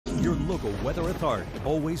local weather authority,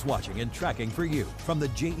 always watching and tracking for you from the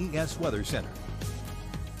JES Weather Center.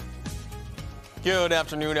 Good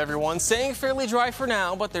afternoon, everyone. Staying fairly dry for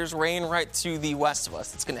now, but there's rain right to the west of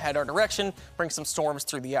us. It's going to head our direction, bring some storms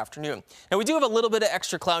through the afternoon. Now, we do have a little bit of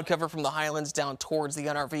extra cloud cover from the highlands down towards the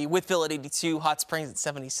NRV. Whitfield at 82, Hot Springs at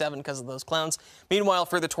 77 because of those clouds. Meanwhile,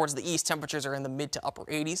 further towards the east, temperatures are in the mid to upper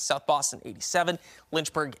 80s. South Boston 87,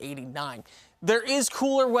 Lynchburg 89. There is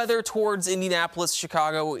cooler weather towards Indianapolis,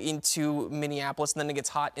 Chicago into Minneapolis, and then it gets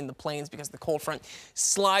hot in the plains because the cold front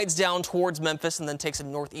slides down towards Memphis and then takes a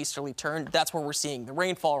northeasterly turn. That's where we're seeing the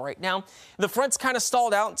rainfall right now. The front's kind of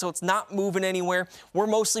stalled out, so it's not moving anywhere. We're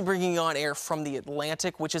mostly bringing on air from the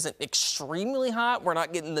Atlantic, which isn't extremely hot. We're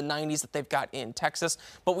not getting the 90s that they've got in Texas,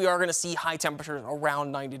 but we are going to see high temperatures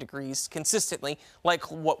around 90 degrees consistently,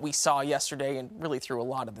 like what we saw yesterday and really through a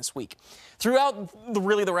lot of this week. Throughout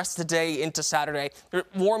the rest of the day into Saturday,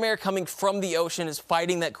 warm air coming from the ocean is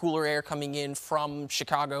fighting that cooler air coming in from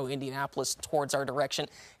Chicago, Indianapolis towards our direction,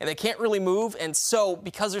 and they can't really move. And so,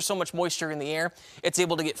 because there's so much moisture in the air, it's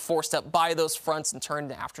able to get forced up by those fronts and turn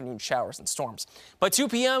into afternoon showers and storms. By 2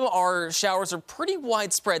 p.m., our showers are pretty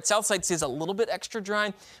widespread. Southside is a little bit extra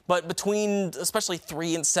dry, but between especially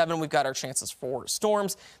 3 and 7, we've got our chances for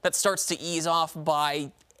storms. That starts to ease off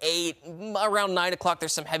by 8, around 9 o'clock,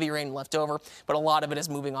 there's some heavy rain left over, but a lot of it is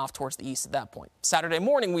moving off towards the east at that point. Saturday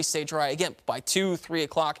morning, we stay dry again. By 2, 3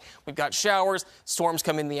 o'clock, we've got showers. Storms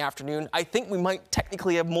come in the afternoon. I think we might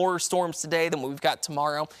technically have more storms today than we've got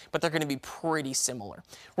tomorrow, but they're going to be pretty similar.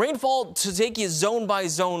 Rainfall, to take you zone by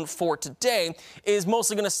zone for today, is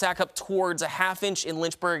mostly going to stack up towards a ½ inch in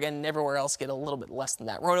Lynchburg, and everywhere else get a little bit less than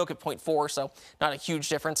that. Roanoke at 0.4, so not a huge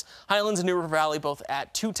difference. Highlands and New River Valley both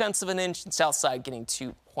at 0.2 of an inch, and Southside getting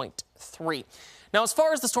 2.3. Now, as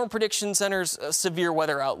far as the Storm Prediction Center's severe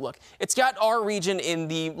weather outlook, it's got our region in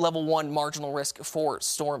the level 1 marginal risk for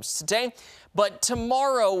storms today. But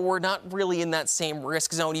tomorrow, we're not really in that same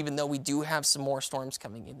risk zone, even though we do have some more storms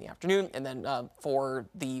coming in the afternoon. And then for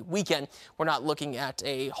the weekend, we're not looking at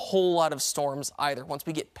a whole lot of storms either. Once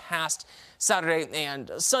we get past Saturday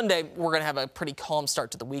and Sunday, we're going to have a pretty calm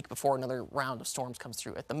start to the week before another round of storms comes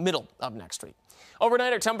through at the middle of next week.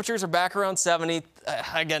 Overnight, our temperatures are back around 70.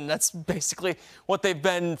 Again, that's basically what they've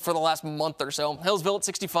been for the last month or so. Hillsville at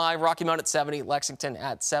 65, Rocky Mount at 70, Lexington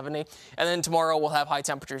at 70. And then tomorrow, we'll have high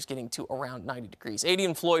temperatures getting to around 90 degrees. 80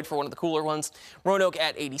 in Floyd for one of the cooler ones. Roanoke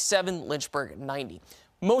at 87, Lynchburg at 90.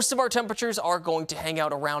 Most of our temperatures are going to hang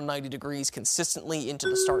out around 90 degrees consistently into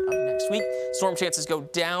the start of next week. Storm chances go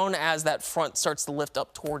down as that front starts to lift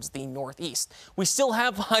up towards the northeast. We still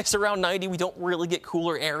have highs around 90. We don't really get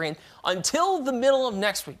cooler air in until the middle of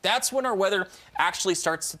next week. That's when our weather actually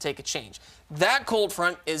starts to take a change. That cold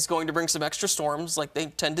front is going to bring some extra storms like they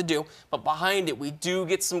tend to do, but behind it, we do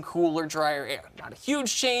get some cooler, drier air. Not a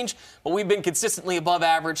huge change, but we've been consistently above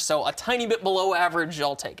average, so a tiny bit below average,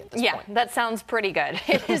 I'll take it at this point. Yeah, that sounds pretty good.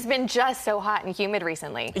 It has been just so hot and humid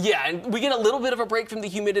recently. Yeah, and we get a little bit of a break from the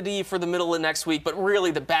humidity for the middle of next week, but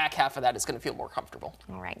really the back half of that is going to feel more comfortable.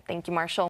 All right, thank you, Marshall.